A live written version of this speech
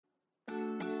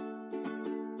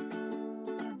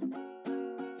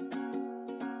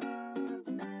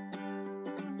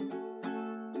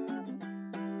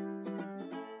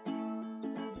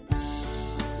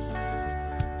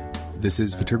This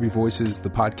is Viterbi Voices, the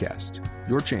podcast,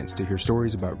 your chance to hear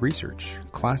stories about research,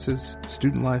 classes,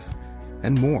 student life,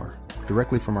 and more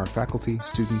directly from our faculty,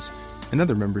 students, and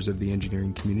other members of the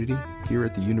engineering community here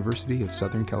at the University of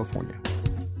Southern California.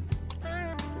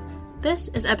 This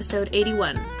is episode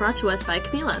 81, brought to us by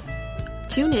Camila.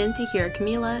 Tune in to hear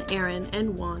Camila, Aaron,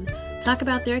 and Juan talk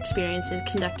about their experiences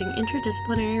conducting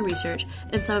interdisciplinary research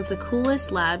in some of the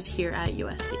coolest labs here at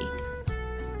USC.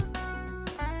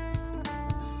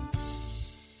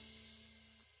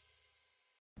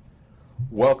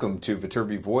 Welcome to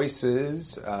Viterbi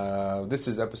Voices. This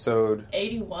is episode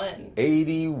 81.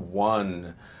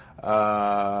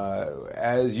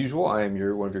 As usual, I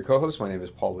am one of your co-hosts. My name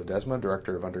is Paul Ledesma,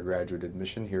 Director of Undergraduate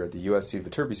Admission here at the USC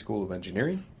Viterbi School of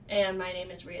Engineering. And my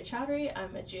name is Ria Chowdhury.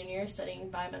 I'm a junior studying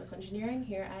biomedical engineering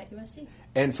here at USC.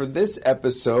 And for this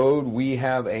episode, we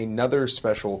have another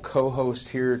special co-host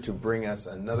here to bring us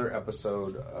another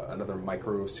episode, another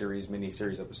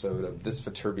mini-series episode of This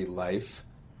Viterbi Life.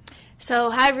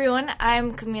 So, hi everyone,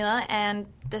 I'm Camila, and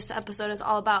this episode is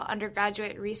all about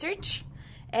undergraduate research.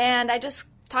 And I just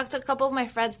talked to a couple of my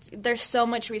friends. There's so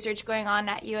much research going on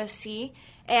at USC,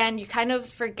 and you kind of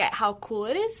forget how cool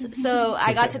it is. So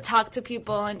I got to talk to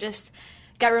people and just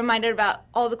get reminded about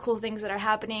all the cool things that are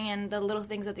happening and the little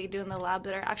things that they do in the lab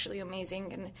that are actually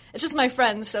amazing. And it's just my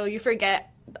friends, so you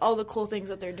forget all the cool things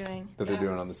that they're doing. That they're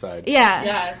doing on the side.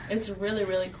 Yeah, it's really,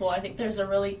 really cool. I think there's a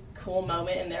really cool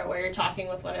moment in there where you're talking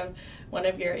with one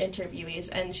of your interviewees,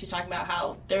 and she's talking about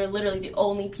how they're literally the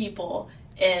only people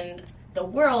in the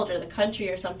world or the country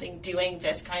or something doing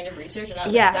this kind of research, and I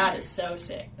was like, that is so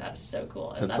sick. That is so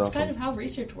cool. And that's awesome. Kind of how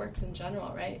research works in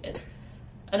general, right? It's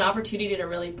an opportunity to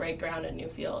really break ground in new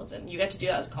fields, and you get to do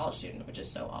that as a college student, which is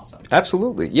so awesome.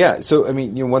 Absolutely, yeah. So, I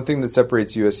mean, one thing that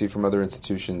separates USC from other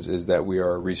institutions is that we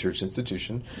are a research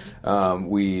institution.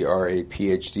 We are a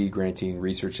PhD granting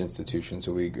research institution,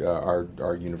 so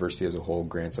our university as a whole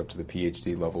grants up to the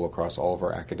PhD level across all of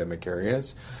our academic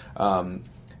areas.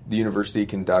 The university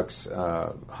conducts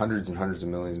hundreds and hundreds of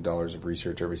millions of dollars of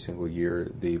research every single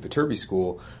year. The Viterbi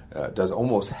School does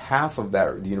almost half of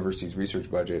the university's research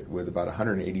budget, with about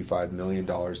 $185 million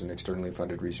in externally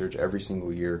funded research every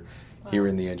single year here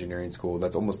in the engineering school.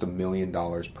 That's almost $1 million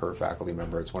per faculty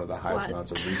member. It's one of the highest amounts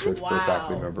of research per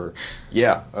faculty member.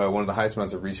 Yeah, one of the highest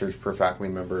amounts of research per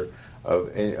faculty member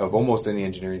of almost any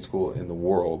engineering school in the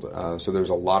world. So there's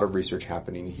a lot of research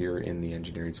happening here in the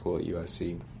engineering school at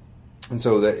USC. And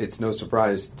so that it's no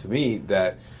surprise to me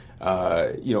that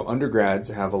undergrads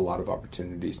have a lot of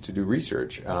opportunities to do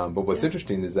research. But what's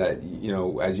interesting is that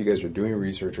as you guys are doing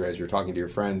research or as you're talking to your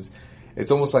friends, it's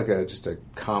almost like just a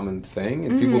common thing,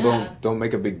 and people don't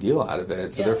make a big deal out of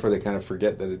it. So therefore, they kind of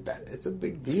forget that it's a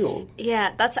big deal.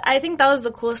 Yeah, I think that was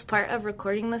the coolest part of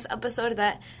recording this episode,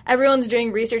 that everyone's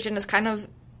doing research and it's kind of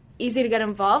easy to get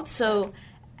involved. So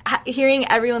hearing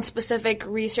everyone's specific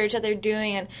research that they're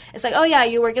doing, and it's like, oh yeah,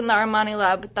 you work in the Armani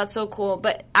lab, that's so cool,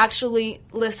 but actually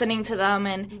listening to them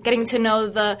and getting to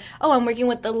know I'm working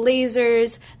with the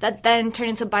lasers that then turn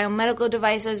into biomedical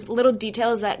devices, little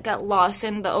details that get lost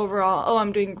in the overall,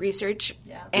 I'm doing research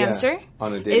answer.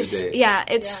 On a day-to-day.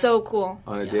 It's so cool.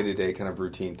 On a day-to-day kind of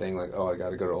routine thing, like, I got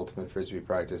to go to Ultimate Frisbee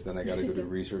practice, then I got to go do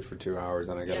research for 2 hours,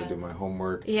 then I got to do my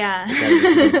homework. Yeah. It's kind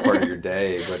of just part of your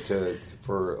day, but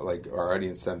for our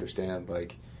audience to understand,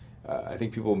 I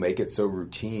think people make it so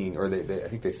routine, or I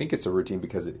think they think it's so routine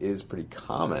because it is pretty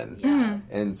common. Yeah.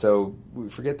 And so we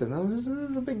forget that this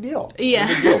is a big deal. Yeah.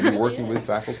 It's a big deal. We're working with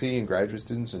faculty and graduate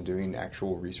students and doing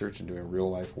actual research and doing real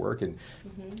life work and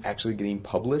actually getting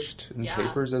published in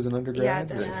papers as an undergrad. Yeah,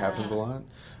 that happens a lot.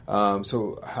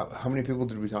 So how many people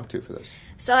did we talk to for this?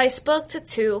 So I spoke to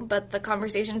 2, but the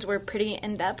conversations were pretty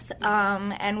in-depth,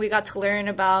 and we got to learn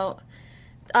about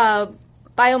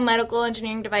biomedical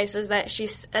engineering devices. That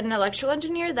she's an electrical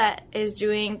engineer that is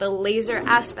doing the laser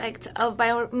aspect of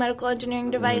biomedical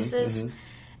engineering devices.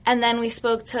 And then we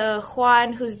spoke to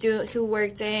Juan, who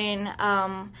worked in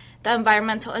the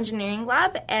environmental engineering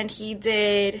lab, and he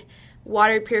did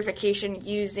water purification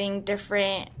using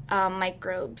different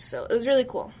microbes. So it was really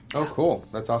cool. Oh, cool.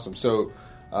 That's awesome. So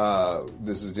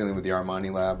this is dealing with the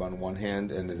Armani lab on one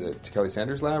hand, and is it Kelly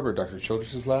Sanders' lab or Dr.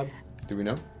 Childress's lab? Do we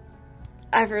know?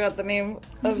 I forgot the name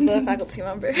of the faculty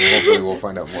member. Hopefully we'll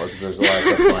find out more, because there's a lot of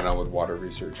stuff going on with water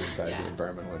research inside the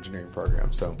environmental engineering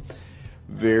program. So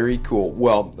very cool.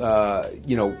 Well,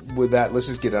 with that, let's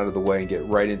just get out of the way and get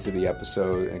right into the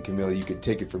episode. And Camila, you could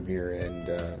take it from here and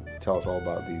tell us all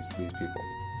about these people.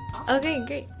 Okay,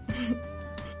 great.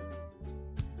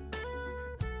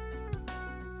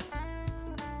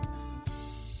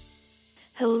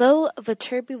 Hello,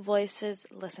 Viterbi Voices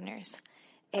listeners.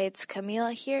 it's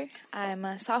Camila here. I'm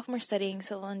a sophomore studying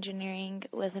civil engineering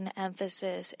with an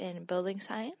emphasis in building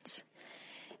science.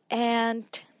 And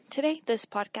today, this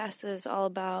podcast is all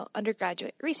about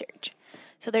undergraduate research.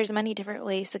 So there's many different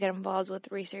ways to get involved with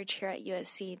research here at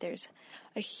USC. There's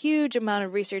a huge amount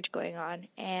of research going on,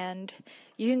 and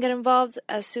you can get involved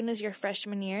as soon as your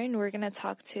freshman year, and we're going to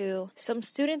talk to some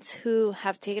students who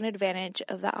have taken advantage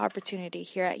of that opportunity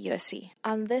here at USC.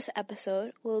 On this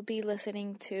episode, we'll be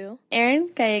listening to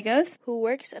Erin Gallegos, who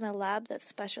works in a lab that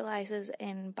specializes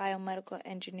in biomedical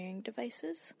engineering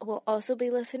devices. We'll also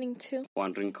be listening to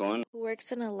Juan Rincon, who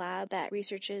works in a lab that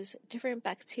researches different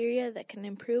bacteria that can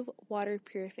improve water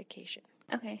purification.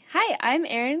 Okay. Hi, I'm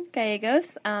Erin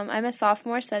Gallegos. I'm a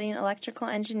sophomore studying electrical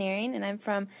engineering, and I'm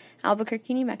from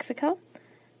Albuquerque, New Mexico.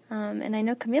 And I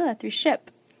know Camila through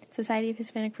SHIP, Society of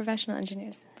Hispanic Professional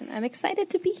Engineers. And I'm excited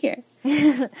to be here.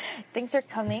 Thanks for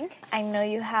coming. I know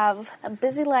you have a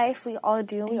busy life. We all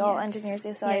do. We all Yes. engineers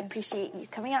do. So Yes. I appreciate you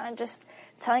coming out and just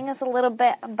telling us a little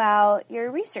bit about your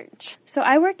research. So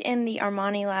I work in the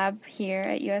Armani lab here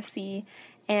at USC,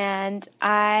 and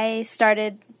I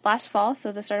started last fall,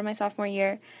 so the start of my sophomore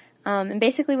year. And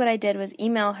basically what I did was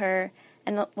email her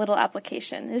a little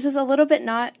application. This was a little bit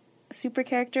not super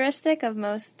characteristic of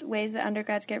most ways that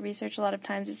undergrads get research. A lot of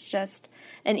times it's just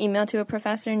an email to a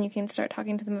professor and you can start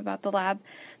talking to them about the lab.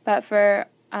 But for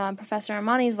Professor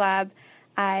Armani's lab,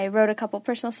 I wrote a couple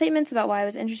personal statements about why I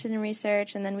was interested in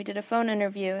research, and then we did a phone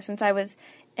interview since I was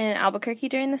in Albuquerque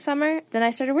during the summer. Then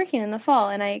I started working in the fall,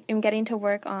 and I am getting to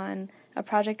work on a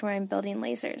project where I'm building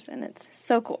lasers, and it's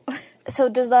so cool. So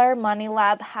does the Armani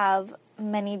lab have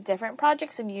many different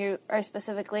projects and you are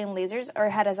specifically in lasers, or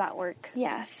how does that work?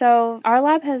 Yeah, so our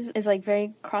lab is like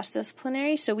very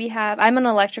cross-disciplinary. So I'm an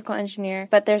electrical engineer,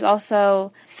 but there's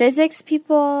also physics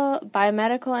people,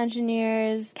 biomedical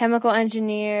engineers, chemical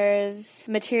engineers,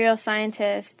 material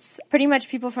scientists, pretty much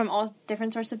people from all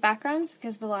different sorts of backgrounds,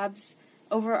 because the lab's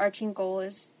overarching goal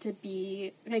is to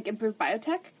be improve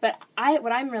biotech. But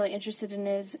what I'm really interested in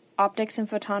is optics and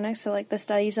photonics, so like the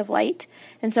studies of light.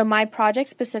 And so my project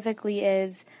specifically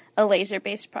is a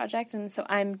laser-based project, and so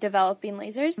I'm developing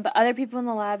lasers. But other people in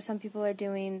the lab, some people are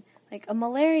doing like a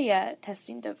malaria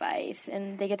testing device,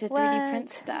 and they get to 3D print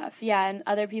stuff. Yeah, and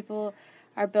other people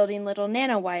are building little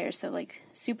nanowires, so like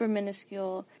super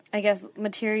minuscule, I guess,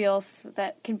 materials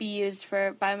that can be used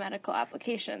for biomedical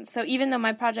applications. So even though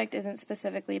my project isn't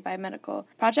specifically a biomedical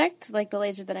project, like the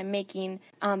laser that I'm making,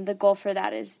 the goal for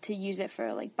that is to use it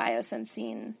for like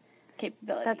biosensing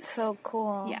capabilities. That's so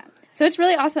cool. Yeah. So it's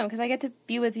really awesome because I get to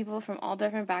be with people from all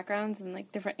different backgrounds and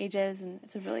like different ages, and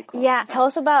it's a really cool. Yeah, job. tell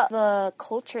us about the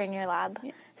culture in your lab.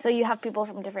 Yeah. So you have people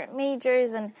from different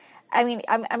majors, and I mean,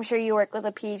 I'm sure you work with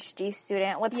a PhD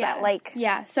student. What's that like?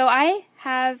 Yeah, so I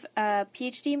have a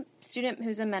PhD student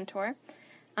who's a mentor,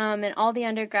 and all the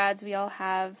undergrads, we all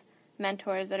have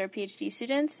mentors that are PhD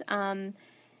students,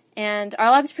 and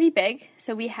our lab's pretty big,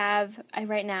 so we have,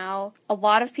 right now, a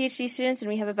lot of PhD students, and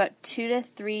we have about 2 to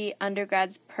 3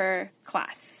 undergrads per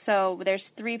class. So there's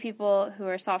 3 people who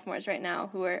are sophomores right now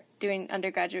who are doing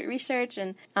undergraduate research,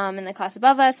 and in the class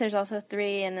above us, there's also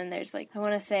 3, and then there's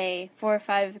 4 or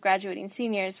 5 graduating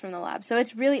seniors from the lab. So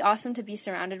it's really awesome to be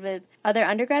surrounded with other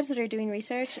undergrads that are doing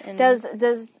research. And Does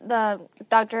the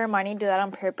Dr. Armani do that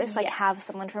on purpose? Like Yes. have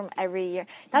someone from every year?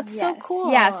 That's so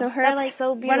cool. Yeah, so her That's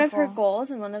so beautiful. one of her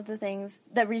goals and one of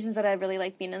the reasons that I really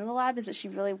like being in the lab is that she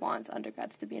really wants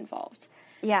undergrads to be involved.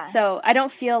 Yeah. So I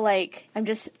don't feel like I'm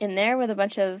just in there with a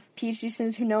bunch of PhD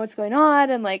students who know what's going on,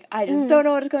 and I just don't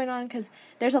know what's going on, because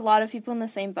there's a lot of people in the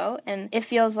same boat, and it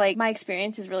feels like my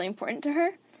experience is really important to her.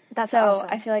 That's so awesome.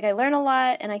 I feel like I learn a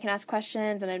lot, and I can ask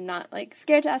questions, and I'm not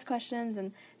scared to ask questions,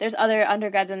 and there's other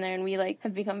undergrads in there, and we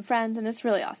have become friends, and it's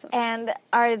really awesome. And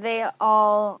are they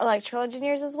all electrical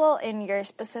engineers as well in your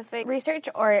specific research,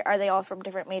 or are they all from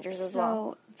different majors as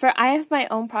well? I have my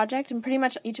own project, and pretty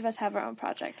much each of us have our own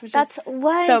project, which That's is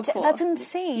what? so cool. That's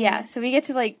insane. Yeah, so we get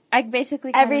to I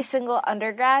basically Every single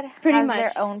undergrad has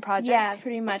their own project. Yeah,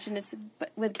 pretty much, and it's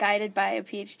guided by a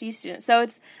PhD student. So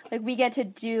it's we get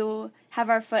to have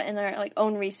our foot in our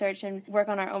own research and work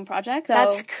on our own project. So,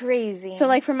 That's crazy.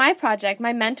 So for my project,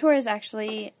 my mentor is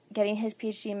actually getting his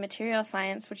PhD in material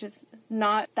science, which is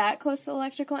not that close to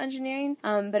electrical engineering,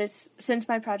 but since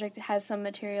my project has some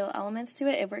material elements to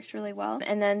it, it works really well.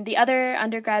 And then the other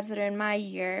undergrads that are in my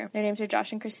year, their names are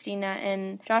Josh and Christina,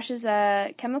 and Josh is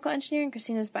a chemical engineer and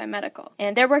Christina's biomedical.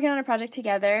 And they're working on a project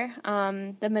together,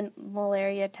 the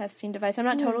malaria testing device. I'm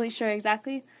not totally sure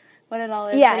exactly what it all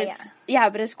is.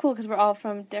 But it's cool because we're all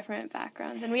from different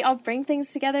backgrounds, and we all bring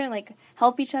things together and like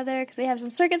help each other because they have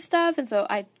some circuit stuff, and so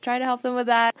I try to help them with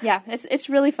that. Yeah, it's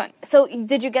really fun. So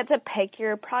did you get to pick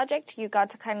your project? You got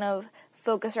to kind of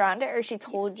focus around it, or she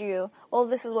told you, well,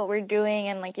 this is what we're doing,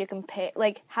 and like you can pick,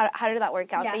 like how did that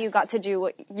work out that you got to do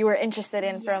what you were interested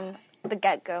in from the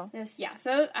get-go?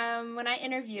 So when I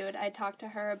interviewed, I talked to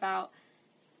her about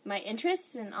my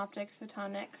interests in optics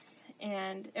photonics,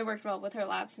 and it worked well with her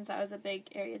lab since that was a big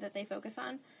area that they focus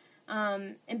on.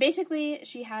 And basically,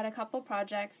 she had a couple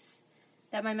projects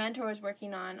that my mentor was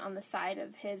working on the side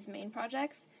of his main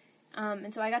projects.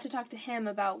 And so I got to talk to him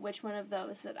about which one of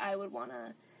those that I would want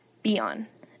to be on.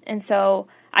 And so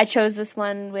I chose this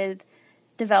one with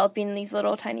developing these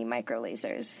little tiny micro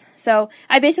lasers. So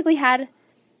I basically had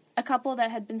a couple that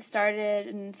had been started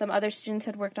and some other students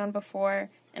had worked on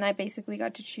before, and I basically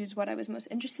got to choose what I was most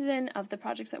interested in of the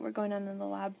projects that were going on in the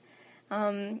lab.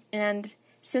 And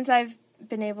since I've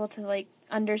been able to like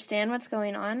understand what's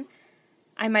going on,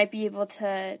 I might be able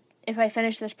to, if I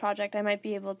finish this project, I might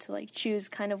be able to like choose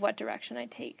kind of what direction I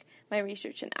take my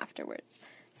research in afterwards.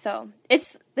 So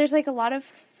there's like a lot of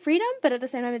freedom, but at the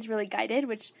same time it's really guided,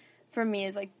 which for me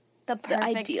is like the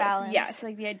perfect ideal balance. Yeah, it's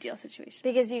like the ideal situation.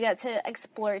 Because you get to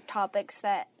explore topics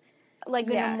that, like,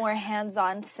 in a more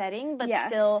hands-on setting, but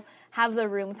still have the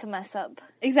room to mess up.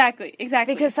 Exactly.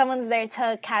 Because someone's there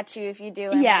to catch you if you do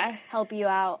and like, help you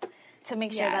out to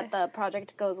make sure that the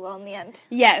project goes well in the end.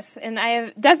 Yes, and I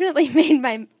have definitely made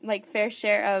my like fair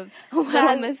share of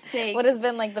little mistakes. What has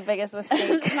been like the biggest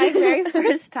mistake? My very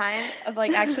first time of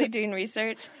like actually doing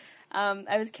research,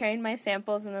 I was carrying my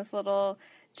samples in this little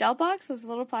gel box, this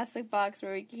little plastic box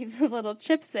where we keep the little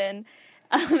chips in.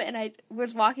 And I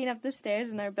was walking up the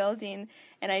stairs in our building,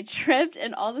 and I tripped,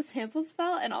 and all the samples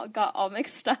fell, and got all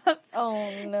mixed up. Oh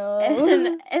no!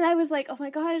 And I was like, oh my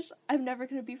gosh, I'm never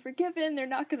gonna be forgiven. They're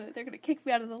gonna kick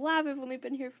me out of the lab. I've only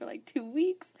been here for like 2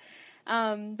 weeks.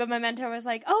 But my mentor was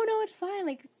like, oh no, it's fine.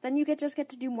 Like then you get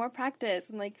to do more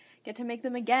practice and like get to make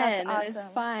them again. That's awesome. And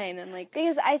it's fine. And like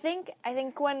because I think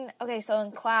so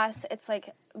in class it's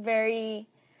like very,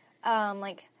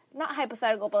 like. Not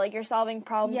hypothetical, but like you're solving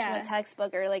problems from a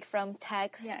textbook or like from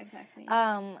text. Yeah, exactly.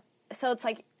 So it's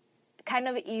like kind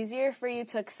of easier for you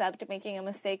to accept making a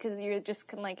mistake because you just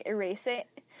can like erase it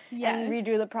and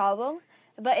redo the problem.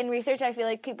 But in research, I feel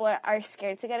like people are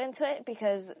scared to get into it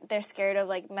because they're scared of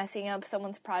like messing up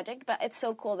someone's project. But it's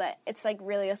so cool that it's like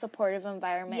really a supportive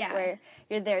environment where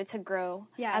you're there to grow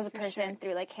as a person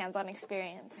through like hands-on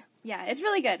experience. Yeah, it's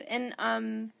really good.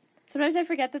 And sometimes I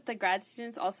forget that the grad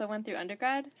students also went through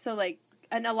undergrad. So, like,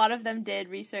 and a lot of them did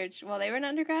research while they were in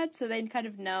undergrad, so they kind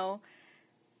of know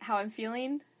how I'm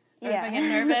feeling, or if I get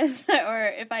nervous, or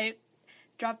if I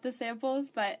drop the samples.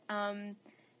 But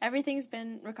everything's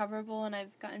been recoverable, and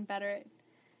I've gotten better at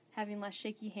having less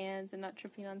shaky hands and not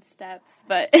tripping on steps.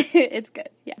 But it's good,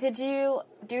 yeah. Did you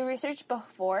do research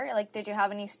before? Like, did you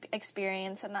have any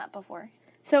experience in that before?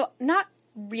 So, not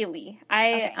really.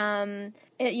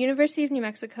 At University of New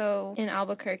Mexico in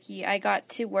Albuquerque, I got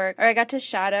to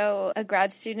shadow a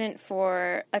grad student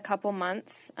for a couple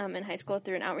months in high school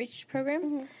through an outreach program.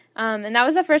 Mm-hmm. And that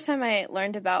was the first time I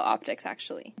learned about optics,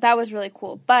 actually. That was really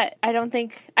cool. But I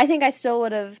think I still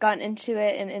would have gotten into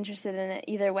it and interested in it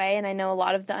either way. And I know a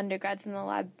lot of the undergrads in the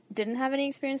lab didn't have any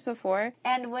experience before.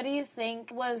 And what do you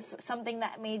think was something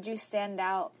that made you stand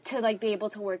out to like be able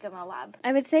to work in the lab?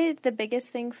 I would say the biggest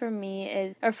thing for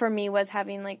me was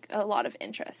having like a lot of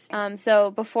interest.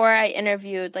 So before I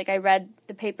interviewed, like I read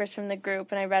the papers from the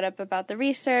group and I read up about the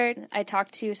research. I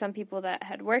talked to some people that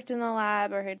had worked in the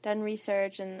lab or had done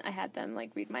research, and I had them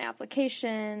like read my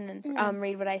application and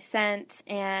read what I sent.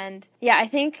 And yeah, I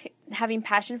think having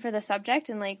passion for the subject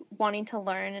and like wanting to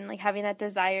learn and like having that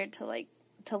desire to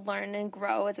learn and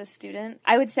grow as a student,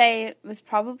 I would say was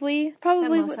probably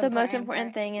the most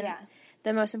important thing. And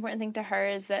the most important thing to her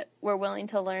is that we're willing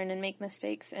to learn and make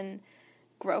mistakes and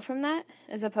grow from that,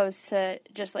 as opposed to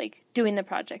just like doing the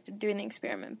project and doing the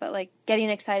experiment, but like getting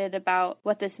excited about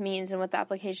what this means and what the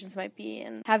applications might be,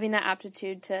 and having that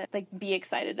aptitude to like be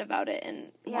excited about it and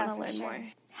want to learn more.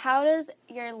 How does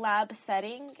your lab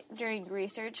setting during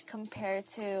research compare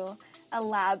to a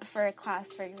lab for a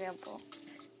class, for example?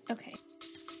 Okay.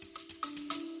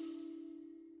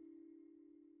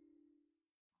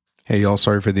 Hey, y'all,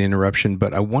 sorry for the interruption,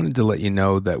 but I wanted to let you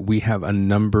know that we have a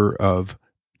number of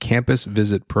campus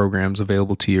visit programs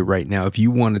available to you right now. If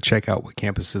you want to check out what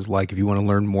campus is like, if you want to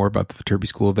learn more about the Viterbi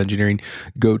School of Engineering,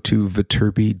 go to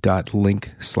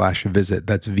viterbi.link/visit.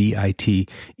 That's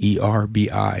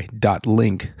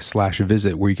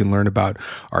VITERBI.link/visit, where you can learn about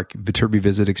our Viterbi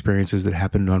visit experiences that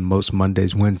happen on most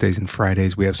Mondays, Wednesdays, and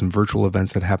Fridays. We have some virtual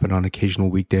events that happen on occasional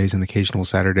weekdays and occasional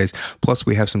Saturdays. Plus,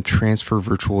 we have some transfer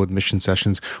virtual admission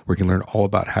sessions where you can learn all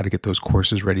about how to get those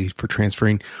courses ready for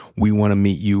transferring. We want to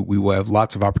meet you. We will have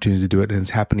lots of opportunities to do it, and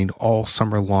it's happening all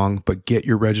summer long. But get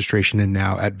your registration in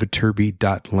now at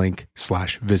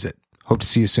viterbi.link/visit. Hope to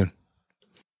see you soon.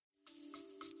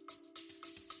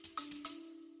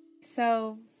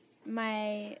 So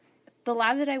the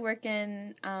lab that I work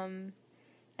in,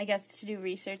 I guess to do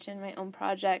research in my own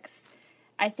projects,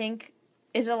 I think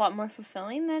is a lot more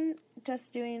fulfilling than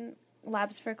just doing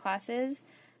labs for classes.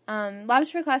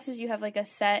 Labs for classes, you have like a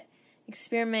set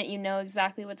experiment, you know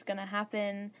exactly what's going to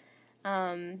happen.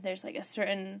 There's like a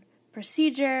certain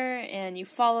procedure and you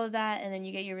follow that and then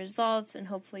you get your results and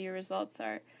hopefully your results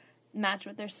match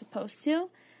what they're supposed to.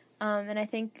 And I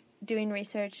think doing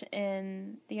research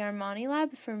in the Armani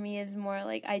lab for me is more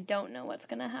like I don't know what's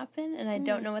going to happen and I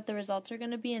don't know what the results are going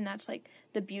to be, and that's like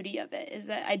the beauty of it, is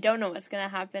that I don't know what's going to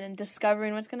happen, and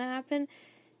discovering what's going to happen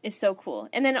is so cool.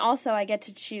 And then also I get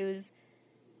to choose.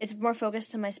 It's more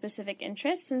focused to my specific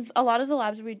interests, and a lot of the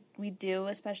labs we do,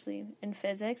 especially in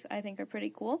physics, I think are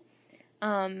pretty cool,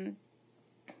 and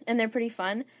they're pretty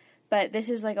fun. But this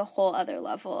is like a whole other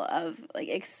level of like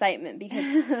excitement because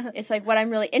it's like what I'm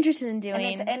really interested in doing. And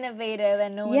it's innovative,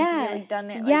 and no one's really done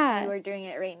it like you are doing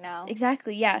it right now.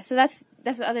 Exactly, yeah. So that's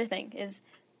the other thing, is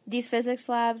these physics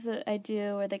labs that I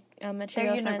do, or the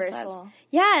material science universal. labs.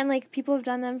 Yeah, and like people have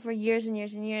done them for years and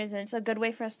years and years, and it's a good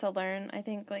way for us to learn, I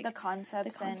think, like the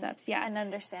concepts and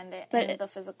understand it in the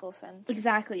physical sense.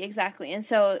 Exactly. And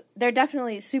so they're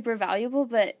definitely super valuable,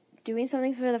 but doing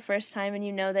something for the first time and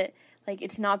you know that like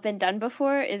it's not been done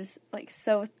before is like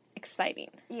so exciting.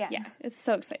 Yeah, it's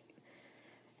so exciting.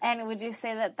 And would you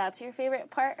say that that's your favorite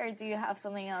part, or do you have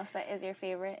something else that is your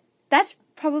favorite? That's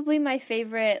probably my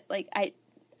favorite like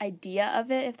idea of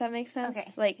it, if that makes sense.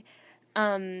 Okay. Like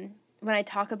when I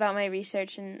talk about my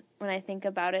research and when I think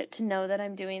about it, to know that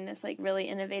I'm doing this like really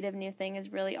innovative new thing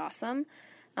is really awesome.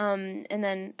 And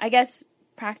then I guess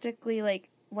practically, like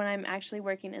when I'm actually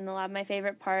working in the lab, my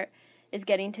favorite part is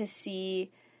getting to see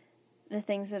the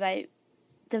things that I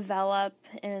develop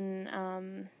and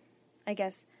I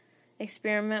guess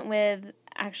experiment with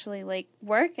actually like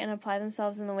work and apply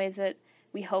themselves in the ways that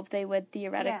we hope they would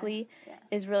theoretically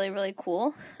is really, really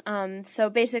cool. So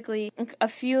basically, a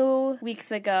few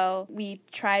weeks ago, we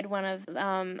tried one of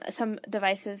some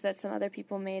devices that some other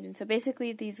people made. And so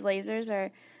basically, these lasers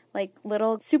are like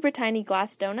little super tiny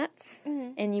glass donuts,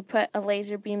 and you put a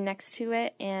laser beam next to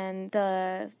it, and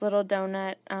the little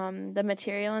donut, the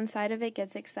material inside of it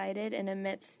gets excited and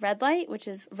emits red light, which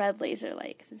is red laser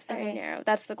light because it's very narrow.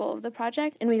 That's the goal of the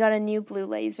project. And we got a new blue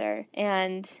laser,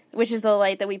 and which is the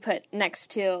light that we put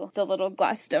next to the little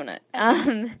glass donut.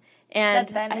 And that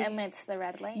then emits the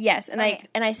red light? Yes, and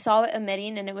I saw it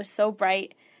emitting, and it was so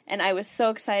bright. And I was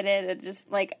so excited, and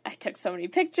just, like, I took so many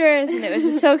pictures, and it was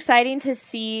just so exciting to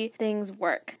see things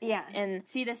work. Yeah. And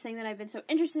see this thing that I've been so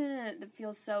interested in, and that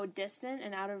feels so distant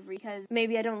and out of reach, because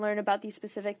maybe I don't learn about these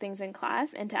specific things in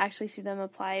class, and to actually see them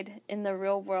applied in the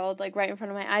real world, like, right in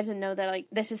front of my eyes, and know that, like,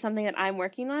 this is something that I'm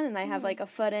working on, and I have, like, a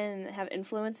foot in, and have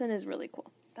influence in, is really cool.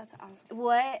 That's awesome.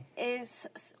 What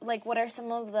are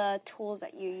some of the tools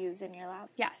that you use in your lab?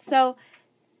 Yeah, so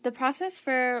the process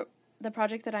for the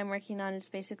project that I'm working on is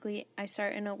basically I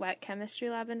start in a wet chemistry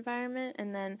lab environment,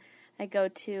 and then I go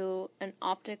to an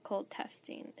optical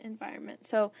testing environment.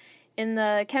 So in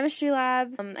the chemistry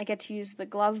lab, I get to use the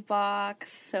glove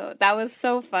box. So that was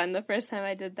so fun the first time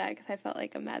I did that, because I felt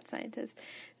like a mad scientist.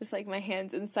 Just like my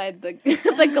hands inside the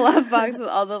the glove box with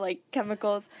all the like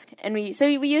chemicals. And we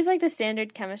use like the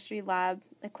standard chemistry lab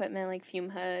equipment, like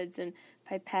fume hoods and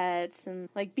pipettes and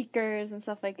like beakers and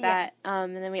stuff like that.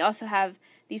 And then we also have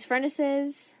these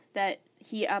furnaces that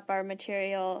heat up our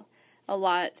material a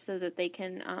lot so that they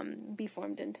can be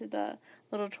formed into the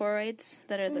little toroids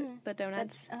that are the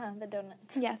donuts. The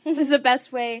donuts. Yes, it's the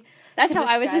best way. That's how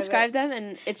I would describe them,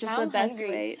 and it's just the best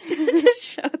way to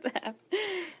show them.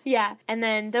 Yeah, and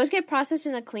then those get processed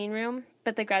in a clean room,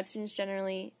 but the grad students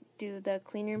generally do the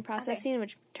clean room processing,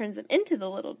 which turns them into the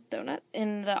little donut.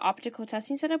 In the optical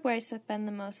testing setup, where I spend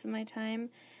the most of my time,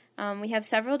 we have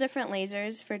several different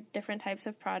lasers for different types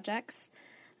of projects.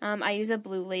 I use a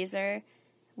blue laser.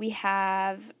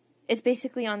 It's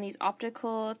basically on these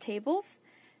optical tables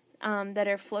that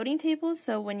are floating tables.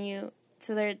 So when you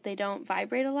so they don't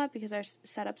vibrate a lot because our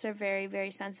setups are very,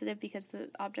 very sensitive because the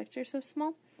objects are so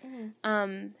small.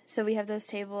 So we have those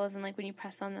tables, and like when you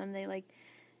press on them, they like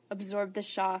absorb the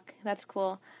shock. That's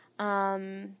cool.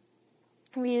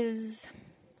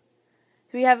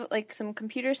 We have like some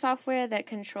computer software that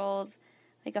controls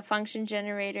like a function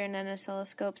generator and an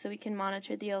oscilloscope, so we can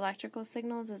monitor the electrical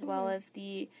signals as well as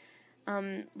the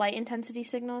light intensity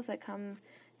signals that come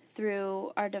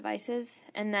through our devices.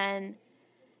 And then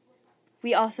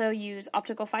we also use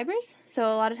optical fibers. So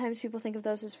a lot of times people think of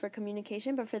those as for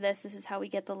communication, but for this is how we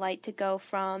get the light to go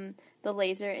from the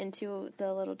laser into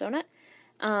the little donut.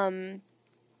 And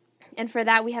for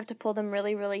that, we have to pull them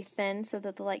really, really thin so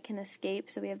that the light can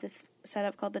escape. So we have this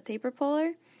setup called the taper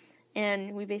puller,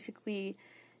 and we basically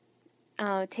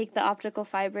take the optical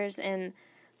fibers and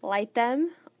light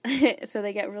them so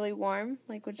they get really warm,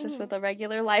 like with a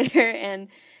regular lighter, and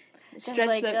stretch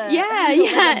like them.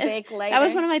 a big lighter. That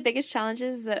was one of my biggest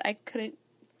challenges, that I couldn't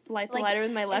light the lighter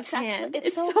with my left hand.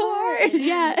 It's so hard.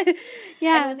 Yeah.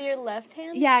 And with your left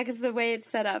hand? Yeah, because the way it's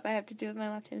set up, I have to do it with my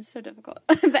left hand. It's so difficult.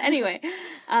 But anyway,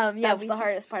 that's the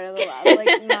hardest part of the lab.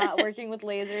 Like, not working with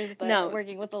lasers, but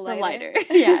working with the lighter.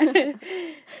 Yeah.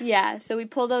 Yeah, so we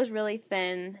pull those really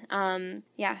thin.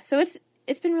 So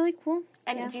it's been really cool.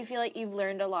 And do you feel like you've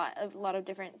learned a lot of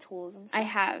different tools and stuff? I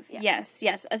have,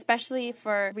 yes, especially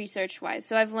for research-wise.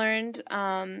 So I've learned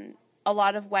a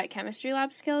lot of wet chemistry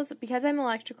lab skills. Because I'm an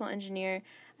electrical engineer,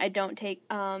 I don't take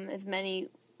as many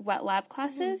wet lab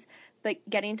classes, but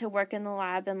getting to work in the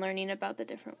lab and learning about the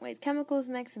different ways chemicals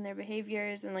mix and their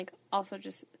behaviors, and like also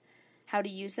just how to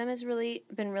use them has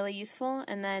been really useful.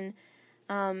 And then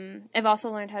I've also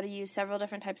learned how to use several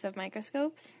different types of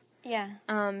microscopes. Yeah.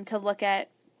 To look at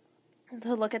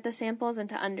the samples and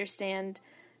to understand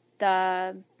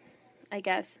the, I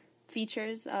guess,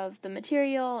 features of the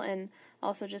material and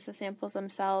also just the samples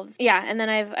themselves. Yeah, and then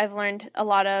I've learned a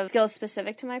lot of skills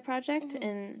specific to my project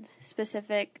and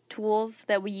specific tools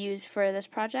that we use for this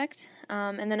project.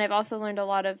 And then I've also learned a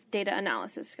lot of data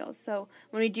analysis skills. So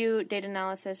when we do data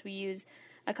analysis, we use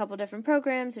a couple different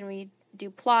programs, and we do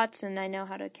plots, and I know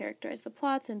how to characterize the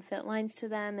plots and fit lines to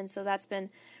them, and so that's been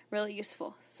really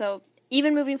useful. So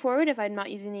even moving forward, if I'm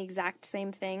not using the exact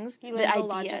same things, you the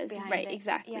learn ideas, right? It.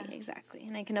 Exactly,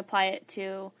 and I can apply it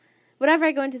to whatever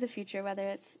I go into the future, whether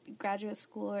it's graduate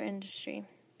school or industry.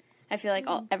 I feel like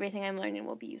everything I'm learning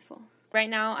will be useful. Right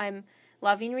now, I'm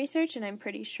loving research, and I'm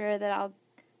pretty sure that I'll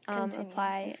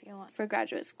apply for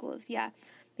graduate schools. Yeah,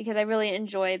 because I really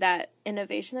enjoy that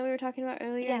innovation that we were talking about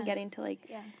earlier, and getting to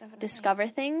discover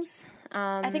things.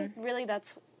 I think really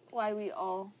that's why we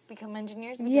all become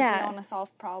engineers, because we want to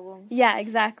solve problems. Yeah,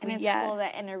 exactly. And it's cool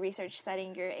that in a research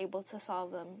setting you're able to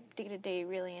solve them day to day,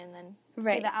 really, and then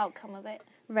see the outcome of it.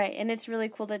 Right, and it's really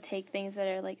cool to take things that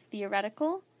are like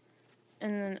theoretical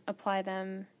and then apply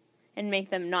them and make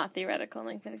them not theoretical, and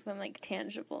like make them like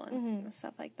tangible and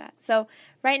stuff like that. So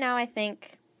right now, I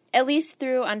think at least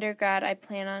through undergrad, I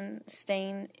plan on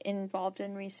staying involved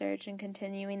in research and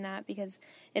continuing that, because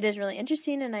it is really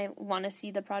interesting and I want to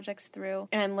see the projects through,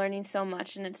 and I'm learning so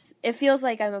much, and it feels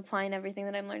like I'm applying everything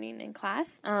that I'm learning in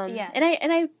class. And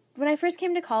I when I first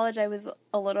came to college, I was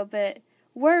a little bit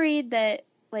worried that,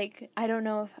 like, I don't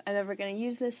know if I'm ever going to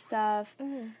use this stuff.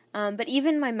 But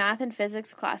even my math and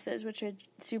physics classes, which are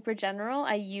super general,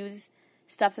 I use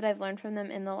stuff that I've learned from them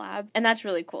in the lab. And that's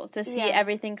really cool to see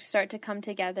everything start to come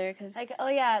together. Cause like,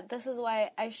 this is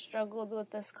why I struggled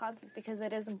with this concept, because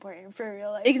it is important for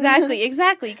real life.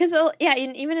 Exactly. Because,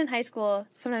 even in high school,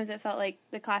 sometimes it felt like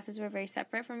the classes were very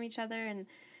separate from each other and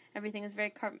everything was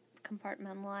very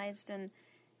compartmentalized.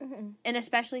 And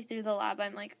especially through the lab,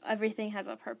 I'm like, everything has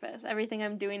a purpose. Everything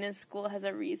I'm doing in school has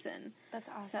a reason. That's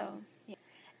awesome. So, yeah.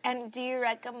 And do you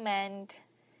recommend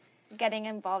getting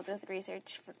involved with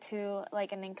research to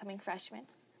like an incoming freshman?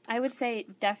 I would say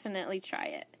definitely try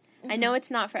it. I know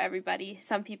it's not for everybody.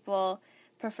 Some people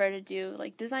prefer to do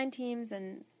like design teams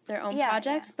and their own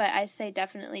projects, but I say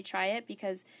definitely try it,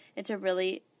 because it's a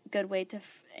really good way to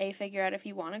figure out if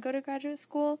you want to go to graduate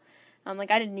school.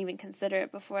 Like, I didn't even consider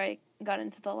it before I got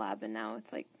into the lab, and now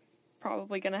it's, like,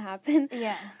 probably going to happen.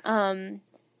 Yeah.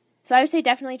 So I would say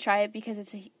definitely try it, because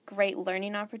it's a great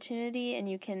learning opportunity, and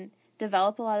you can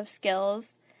develop a lot of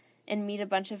skills and meet a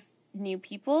bunch of new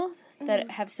people that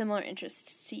have similar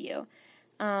interests to you.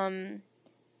 And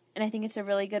I think it's a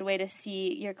really good way to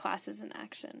see your classes in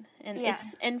action.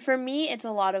 And for me, it's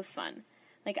a lot of fun.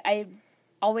 Like, I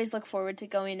always look forward to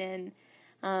going in.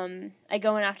 I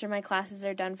go in after my classes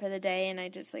are done for the day, and I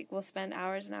just will spend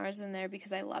hours and hours in there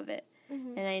because I love it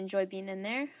and I enjoy being in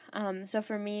there. So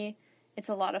for me, it's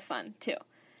a lot of fun too.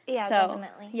 Yeah, So,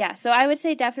 definitely. yeah, so I would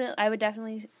say I would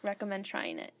definitely recommend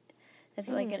trying it as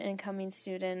like an incoming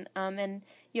student. And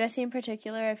USC in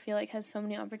particular, I feel like has so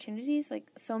many opportunities. Like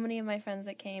so many of my friends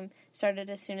that came started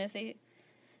as soon as they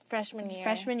Freshman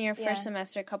year, first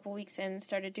semester, a couple weeks in,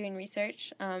 started doing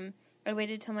research. I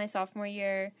waited till my sophomore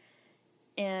year,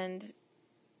 and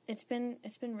it's been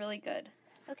really good.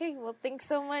 Okay, well, thanks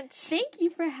so much. Thank you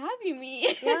for having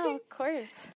me. Yeah, of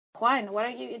course. Juan, why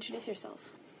don't you introduce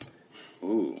yourself?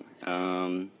 Ooh,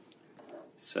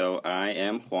 so I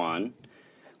am Juan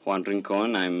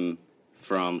Rincon. I'm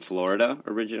from Florida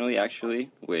originally,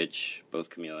 actually, which both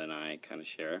Camila and I kind of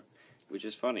share, which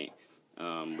is funny.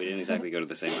 We didn't exactly go to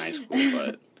the same high school,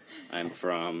 but I'm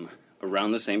from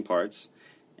around the same parts,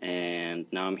 and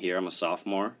now I'm here. I'm a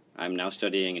sophomore. I'm now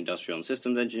studying industrial and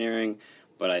systems engineering,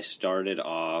 but I started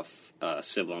off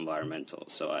civil environmental,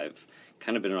 so I've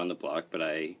kind of been around the block, but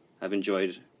I've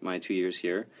enjoyed my 2 years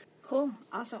here. Cool.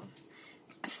 Awesome.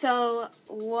 So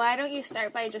why don't you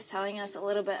start by just telling us a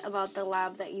little bit about the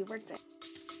lab that you worked in?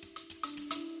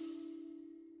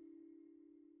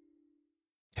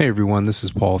 Hey everyone, this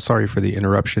is Paul. Sorry for the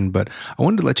interruption, but I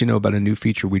wanted to let you know about a new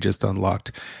feature we just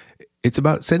unlocked. It's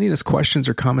about sending us questions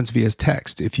or comments via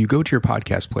text. If you go to your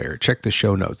podcast player, check the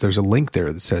show notes. There's a link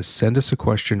there that says send us a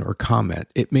question or comment.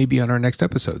 It may be on our next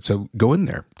episode. So go in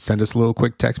there, send us a little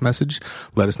quick text message.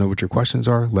 Let us know what your questions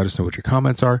are. Let us know what your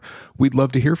comments are. We'd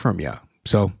love to hear from you.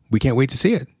 So we can't wait to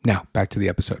see it. Now, back to the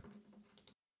episode.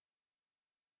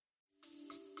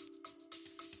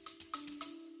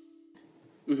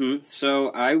 So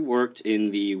I worked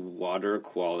in the Water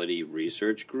Quality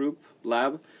Research Group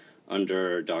lab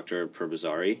under Dr.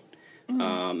 Purbazari,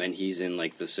 and he's in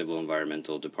like the civil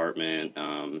environmental department.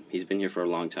 He's been here for a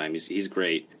long time. He's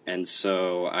great, and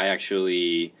so I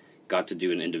actually got to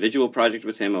do an individual project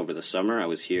with him over the summer. I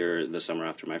was here the summer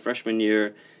after my freshman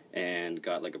year, and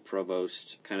got like a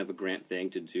provost kind of a grant thing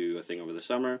to do a thing over the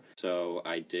summer. So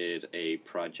I did a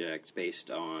project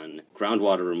based on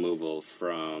groundwater removal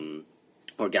from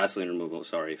gasoline removal,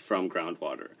 from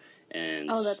groundwater. And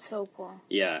Oh, that's so cool.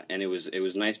 yeah, and it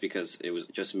was nice because it was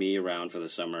just me around for the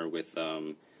summer with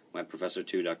my professor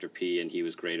too, Dr. P, and he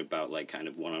was great about like kind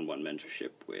of one-on-one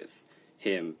mentorship with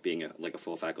him being a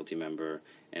full faculty member,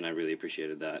 and I really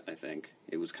appreciated that. I think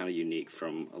it was kind of unique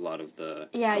from a lot of the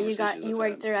you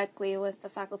worked directly with the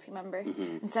faculty member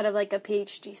instead of like a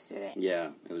PhD student. Yeah,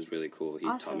 it was really cool. He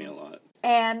Awesome. taught me a lot.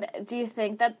 And do you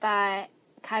think that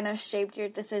kind of shaped your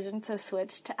decision to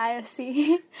switch to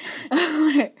ISC?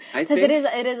 Because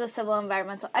it is a civil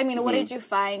environmental. I mean, what did you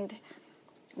find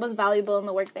was valuable in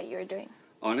the work that you were doing?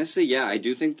 Honestly, yeah, I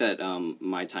do think that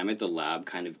my time at the lab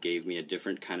kind of gave me a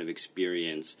different kind of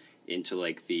experience into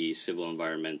like the civil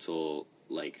environmental,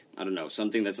 like, I don't know,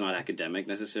 something that's not academic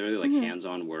necessarily, like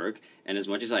hands-on work. And as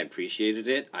much as I appreciated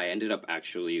it, I ended up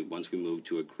actually, once we moved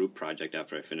to a group project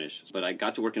after I finished, but I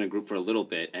got to work in a group for a little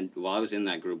bit, and while I was in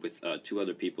that group with two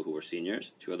other people who were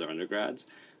seniors, two other undergrads,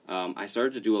 I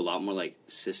started to do a lot more like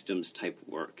systems type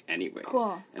work anyways.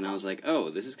 Cool. And I was like, oh,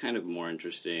 this is kind of more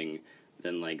interesting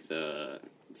than like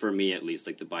for me at least,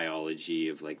 like the biology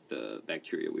of like the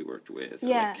bacteria we worked with, or,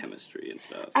 like chemistry and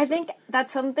stuff. I think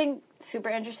that's something super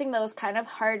interesting that was kind of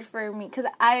hard for me because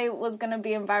I was going to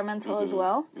be environmental as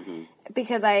well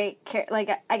because I care, like,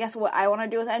 I guess what I want to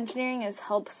do with engineering is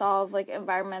help solve like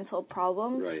environmental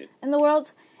problems in the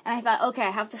world. And I thought, okay,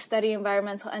 I have to study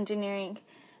environmental engineering.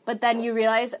 But then you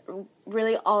realize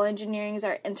really all engineerings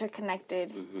are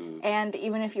interconnected. And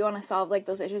even if you want to solve like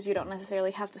those issues, you don't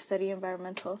necessarily have to study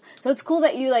environmental. So it's cool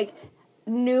that you like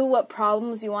knew what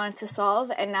problems you wanted to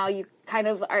solve, and now you kind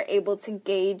of are able to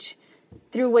gauge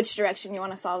through which direction you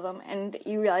want to solve them, and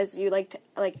you realize you liked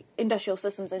like industrial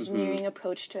systems engineering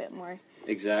approach to it more.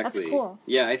 Exactly. That's cool.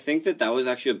 Yeah, I think that was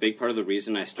actually a big part of the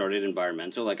reason I started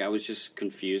environmental. Like, I was just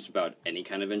confused about any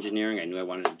kind of engineering. I knew I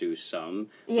wanted to do some,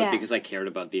 but because I cared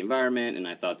about the environment, and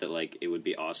I thought that, like, it would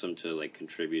be awesome to, like,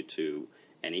 contribute to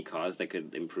any cause that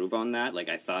could improve on that. Like,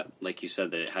 I thought, like you said,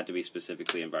 that it had to be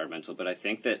specifically environmental, but I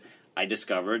think that I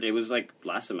discovered, it was, like,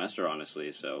 last semester,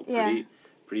 honestly, so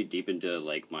pretty deep into,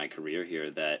 like, my career here,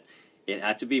 that it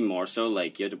had to be more so,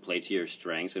 like, you had to play to your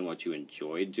strengths and what you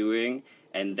enjoyed doing,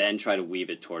 and then try to weave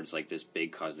it towards like this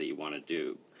big cause that you want to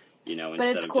do, you know,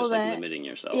 instead of just like limiting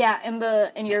yourself. Yeah,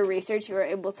 in your research, you were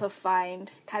able to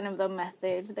find kind of the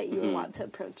method that you would want to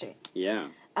approach it. Yeah.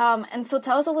 And so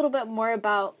tell us a little bit more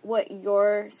about what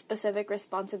your specific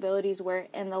responsibilities were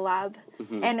in the lab,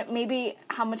 and maybe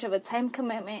how much of a time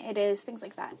commitment it is, things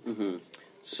like that.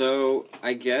 So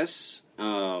I guess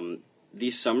the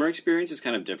summer experience is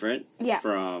kind of different. Yeah.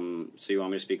 So you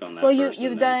want me to speak on that? Well, first,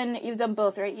 you've done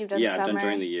both, right? You've done summer, I've done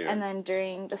during the year, and then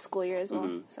during the school year as well.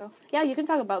 Mm-hmm. So yeah, you can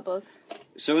talk about both.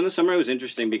 So in the summer, it was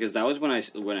interesting because that was when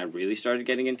I really started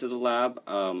getting into the lab.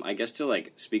 I guess to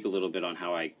like speak a little bit on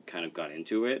how I kind of got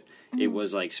into it. Mm-hmm. It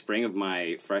was like spring of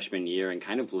my freshman year and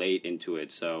kind of late into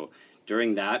it. So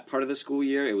during that part of the school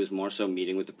year, it was more so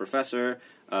meeting with the professor,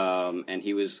 and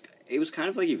it was kind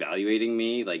of like evaluating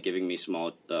me, like giving me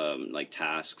small like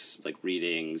tasks, like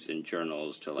readings and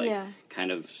journals to like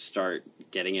kind of start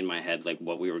getting in my head like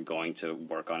what we were going to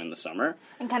work on in the summer.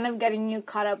 And kind of getting you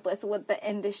caught up with what the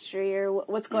industry or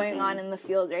what's going on in the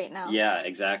field right now. Yeah,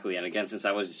 exactly. And again, since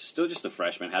I was still just a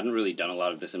freshman, hadn't really done a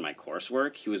lot of this in my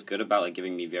coursework, he was good about like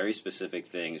giving me very specific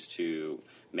things to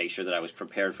make sure that I was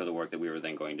prepared for the work that we were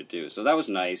then going to do. So that was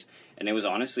nice. And it was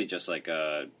honestly just like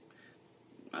a,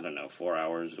 I don't know, 4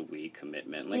 hours a week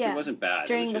commitment. Like, it wasn't bad.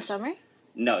 During the summer?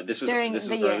 No, this was early in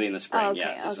the spring. Oh, okay,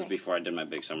 yeah, this was before I did my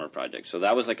big summer project. So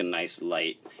that was like a nice,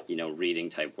 light, reading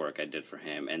type work I did for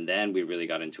him. And then we really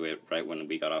got into it right when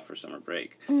we got off for summer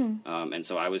break. And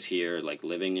so I was here, like,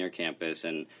 living near campus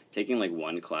and taking, like,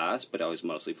 one class, but I was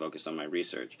mostly focused on my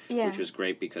research, which was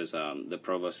great because the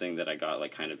provost thing that I got,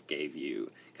 like, kind of gave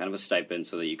you kind of a stipend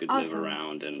so that you could live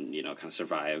around and, kind of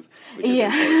survive, which is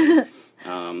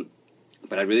important.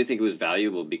 But I really think it was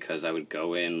valuable because I would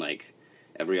go in, like,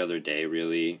 every other day,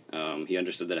 really. He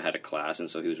understood that I had a class, and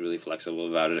so he was really flexible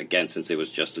about it, again, since it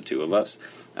was just the two of us.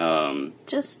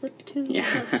 Just the two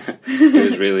of us. It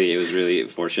was really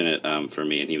fortunate for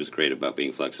me, and he was great about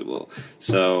being flexible.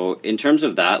 So in terms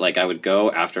of that, like, I would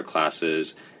go after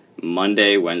classes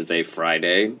Monday, Wednesday,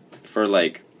 Friday for,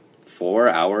 like, 4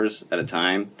 hours at a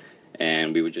time,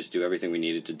 and we would just do everything we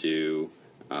needed to do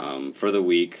for the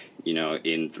week,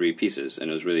 in 3 pieces, and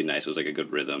it was really nice. It was like a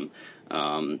good rhythm.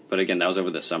 But again, that was over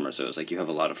the summer, so it was like you have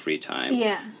a lot of free time.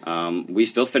 Yeah. We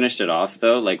still finished it off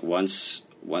though. Like once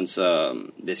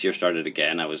this year started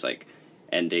again, I was like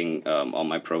ending all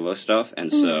my provost stuff,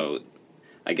 and so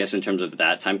I guess in terms of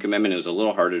that time commitment, it was a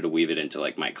little harder to weave it into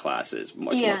like my classes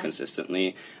much more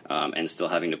consistently, and still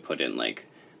having to put in like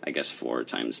I guess 4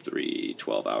 times 3,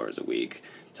 12 hours a week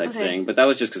type thing. But that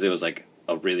was just because it was like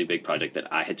a really big project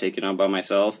that I had taken on by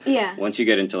myself. Yeah. Once you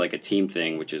get into like a team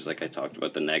thing, which is like I talked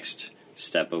about the next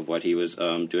step of what he was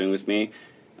doing with me,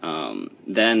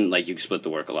 then like you split the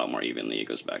work a lot more evenly. It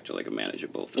goes back to like a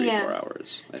manageable 3-4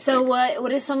 hours. I think.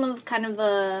 What is some of kind of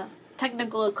the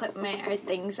technical equipment or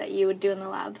things that you would do in the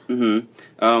lab?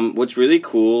 What's really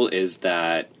cool is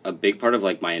that a big part of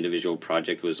like my individual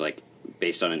project was like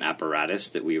based on an apparatus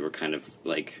that we were kind of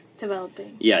like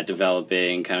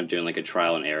developing, kind of doing like a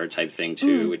trial and error type thing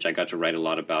too, which I got to write a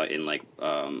lot about in like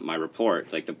my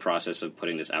report, like the process of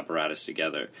putting this apparatus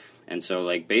together. And so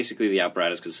like basically the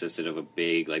apparatus consisted of a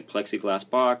big like plexiglass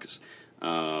box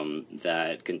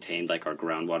that contained like our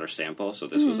groundwater sample. So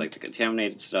this was like the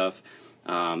contaminated stuff.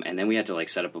 And then we had to like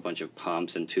set up a bunch of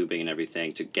pumps and tubing and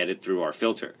everything to get it through our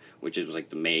filter, which is like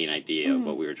the main idea of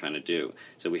what we were trying to do.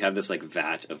 So we have this like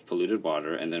vat of polluted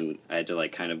water, and then I had to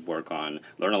like kind of learn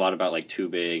a lot about like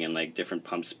tubing and like different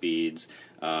pump speeds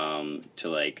to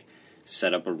like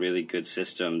set up a really good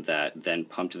system that then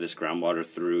pumped this groundwater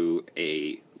through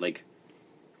a like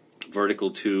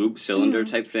vertical tube cylinder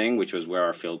type thing, which was where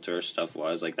our filter stuff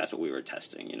was. Like that's what we were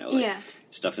testing,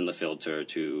 stuff in the filter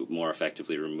to more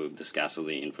effectively remove this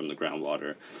gasoline from the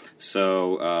groundwater.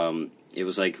 So it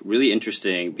was like really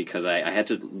interesting because I had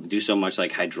to do so much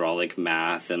like hydraulic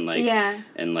math and like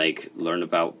and like learn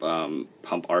about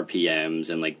pump RPMs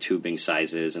and like tubing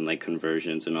sizes and like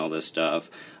conversions and all this stuff.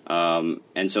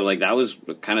 And so like that was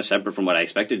kind of separate from what I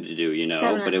expected to do,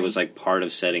 Definitely. But it was like part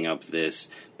of setting up this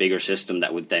bigger system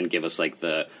that would then give us like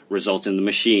the results in the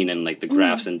machine and like the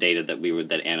graphs and data that we would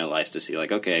then analyze to see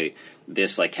like, okay,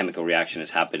 this like chemical reaction is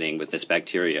happening with this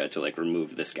bacteria to like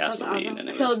remove this gasoline.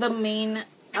 Awesome. So the main,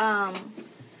 I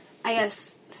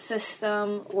guess,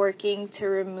 system working to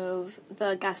remove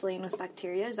the gasoline was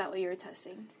bacteria. Is that what you were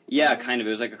testing? Yeah, kind of. It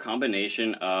was like a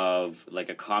combination of like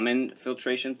a common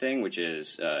filtration thing, which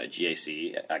is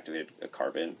GAC, activated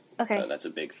carbon. Okay. That's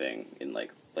a big thing in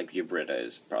like your Brita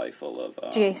is probably full of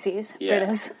GACs,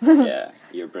 Britas. Yeah,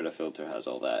 your Brita filter has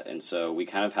all that, and so we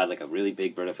kind of had like a really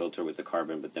big Brita filter with the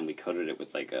carbon, but then we coated it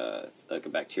with like a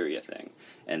bacteria thing,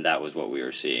 and that was what we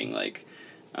were seeing like.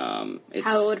 How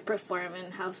it would perform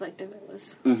and how effective it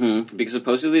was. Because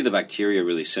supposedly the bacteria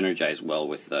really synergize well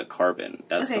with the carbon.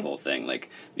 That's the whole thing. Like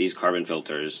these carbon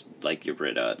filters, like your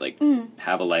Brita, like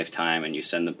have a lifetime, and you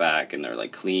send them back, and they're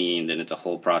like cleaned, and it's a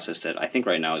whole process that I think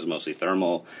right now is mostly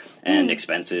thermal and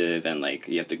expensive, and like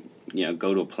you have to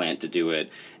go to a plant to do it.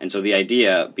 And so the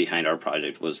idea behind our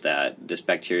project was that this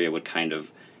bacteria would kind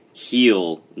of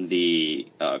heal the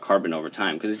carbon over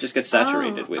time, because it just gets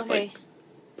saturated with like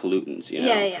pollutants,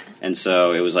 And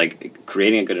so it was like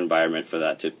creating a good environment for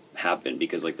that to happen,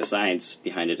 because like the science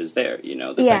behind it is there.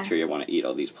 The bacteria want to eat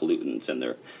all these pollutants, and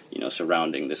they're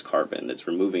surrounding this carbon that's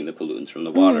removing the pollutants from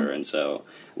the water. And so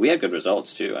we had good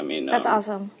results too. I mean, that's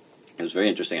awesome. It was very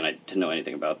interesting, and I didn't know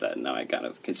anything about that, and now I kind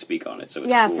of can speak on it. So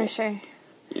it's cool. For sure.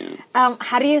 Yeah.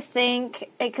 How do you think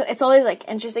it's always like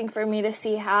interesting for me to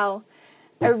see how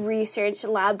a research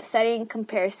lab setting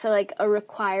compares to like a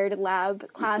required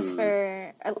lab class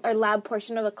for a lab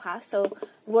portion of a class. So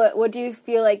what do you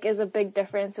feel like is a big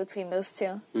difference between those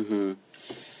two?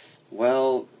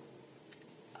 Well,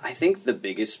 I think the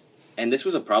biggest, and this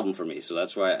was a problem for me, so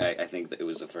that's why I think that it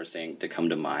was the first thing to come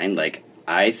to mind. Like,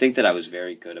 I think that I was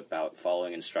very good about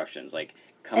following instructions, like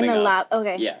coming in the up, lab.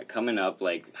 Okay. Yeah, coming up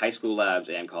like high school labs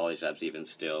and college labs even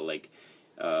still, like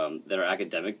that are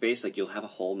academic based. Like, you'll have a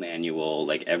whole manual,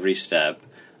 like every step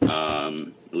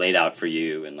laid out for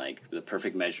you, and like the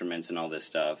perfect measurements and all this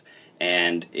stuff.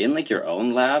 And in like your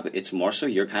own lab, it's more so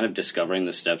you're kind of discovering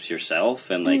the steps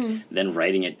yourself, and like then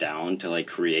writing it down to like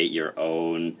create your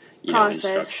own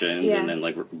instructions, and then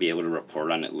like be able to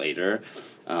report on it later.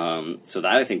 So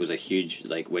that I think was a huge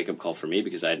like wake up call for me,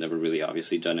 because I had never really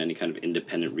obviously done any kind of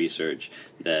independent research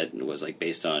that was like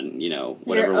based on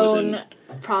whatever your was own in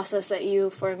process that you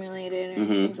formulated. Or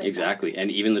things like exactly. And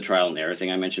even the trial and error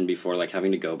thing I mentioned before, like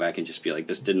having to go back and just be like,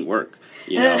 this didn't work,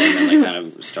 and then like kind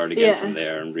of start again from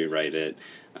there and rewrite it.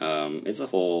 It's a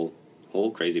whole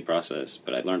crazy process,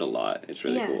 but I learned a lot. It's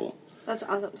really cool. That's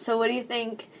awesome. So what do you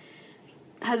think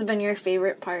has been your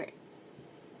favorite part?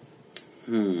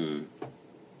 I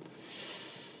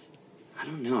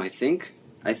don't know. I think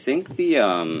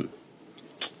the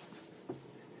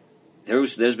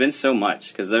there's been so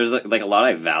much, because there's like a lot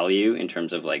I value in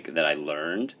terms of like that I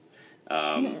learned,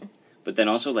 but then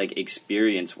also like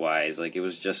experience wise, like it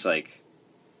was just like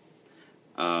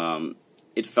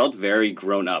it felt very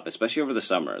grown up, especially over the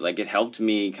summer. Like, it helped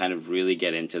me kind of really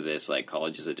get into this like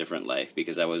college is a different life,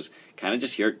 because I was kind of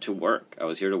just here to work. I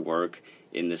was here to work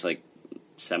in this like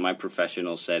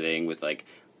semi-professional setting with like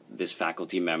this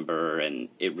faculty member, and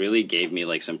it really gave me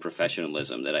like some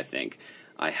professionalism that I think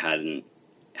I hadn't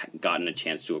gotten a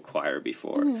chance to acquire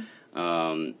before.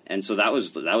 And so that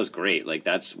was great. Like,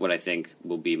 that's what I think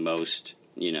will be most,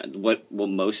 what will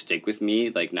most stick with me,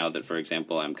 like now that, for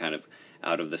example, I'm kind of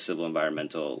out of the civil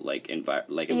environmental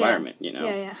environment,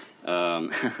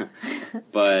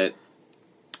 but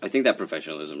I think that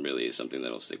professionalism really is something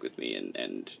that'll stick with me,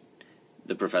 and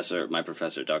my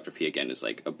professor, Dr. P, again, is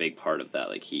like a big part of that.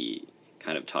 Like, he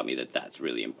kind of taught me that that's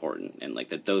really important, and like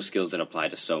that those skills that apply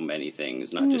to so many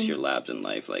things, not just your labs in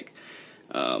life. Like,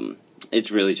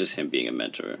 it's really just him being a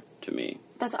mentor to me.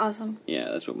 That's awesome. Yeah,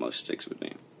 that's what most sticks with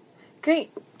me.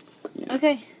 Great. Yeah.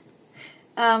 Okay.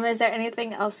 Is there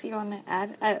anything else you want to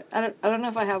add? I don't know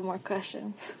if I have more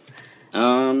questions.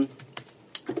 To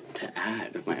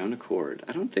add of my own accord,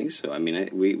 I don't think so. I mean,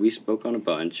 we spoke on a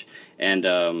bunch, and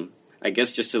I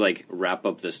guess just to like wrap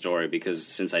up the story, because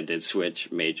since I did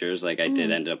switch majors, like I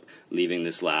did end up leaving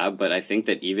this lab, but I think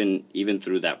that even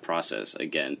through that process,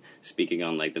 again, speaking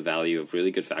on like the value of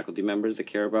really good faculty members that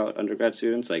care about undergrad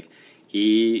students, like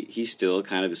he still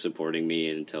kind of is supporting me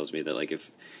and tells me that like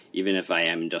even if I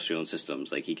am industrial and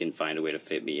systems, like he can find a way to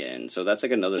fit me in. So that's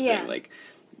like another thing, like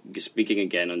speaking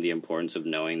again on the importance of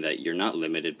knowing that you're not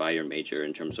limited by your major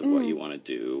in terms of what you want to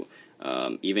do.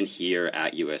 Even here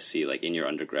at USC, like in your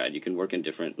undergrad, you can work in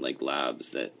different like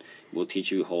labs that will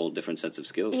teach you whole different sets of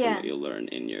skills from what you'll learn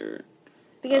in your.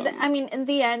 Because I mean, in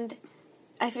the end,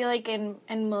 I feel like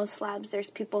in most labs, there's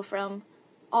people from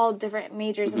all different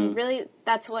majors, and really,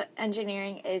 that's what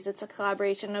engineering is. It's a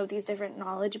collaboration of these different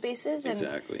knowledge bases,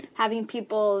 and having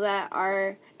people that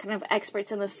are kind of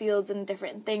experts in the fields and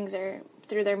different things, or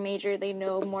through their major, they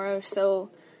know more so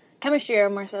chemistry or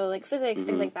more so like physics,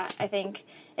 things like that. I think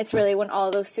it's really when all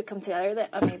of those two come together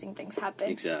that amazing things happen.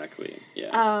 Exactly.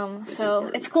 Yeah. So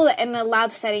important. It's cool that in a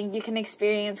lab setting you can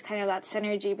experience kind of that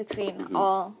synergy between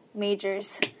all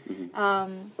majors.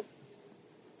 And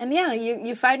yeah,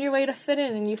 you find your way to fit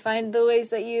in, and you find the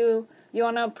ways that you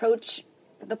want to approach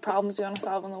the problems you want to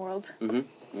solve in the world.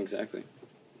 Exactly.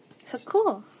 So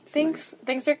cool. Thanks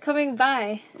for coming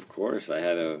by. Of course. I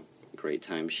had a great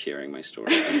time sharing my story.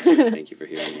 Thank you for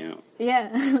hearing me out.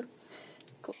 Yeah.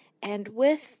 Cool. And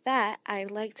with that,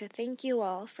 I'd like to thank you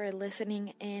all for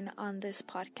listening in on this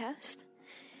podcast.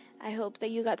 I hope that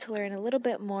you got to learn a little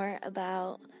bit more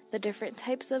about the different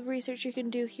types of research you can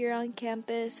do here on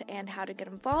campus and how to get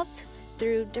involved.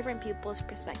 through different people's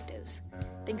perspectives.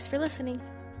 Thanks for listening.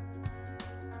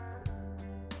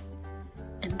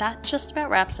 And that just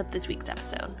about wraps up this week's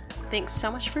episode. Thanks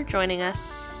so much for joining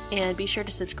us, and be sure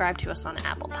to subscribe to us on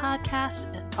Apple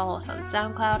Podcasts and follow us on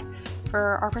SoundCloud.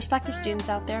 For our prospective students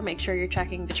out there, make sure you're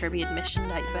checking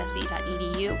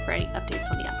viterbiadmission.usc.edu for any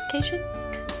updates on the application.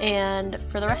 And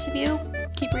for the rest of you,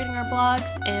 keep reading our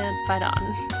blogs and fight on.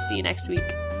 See you next week.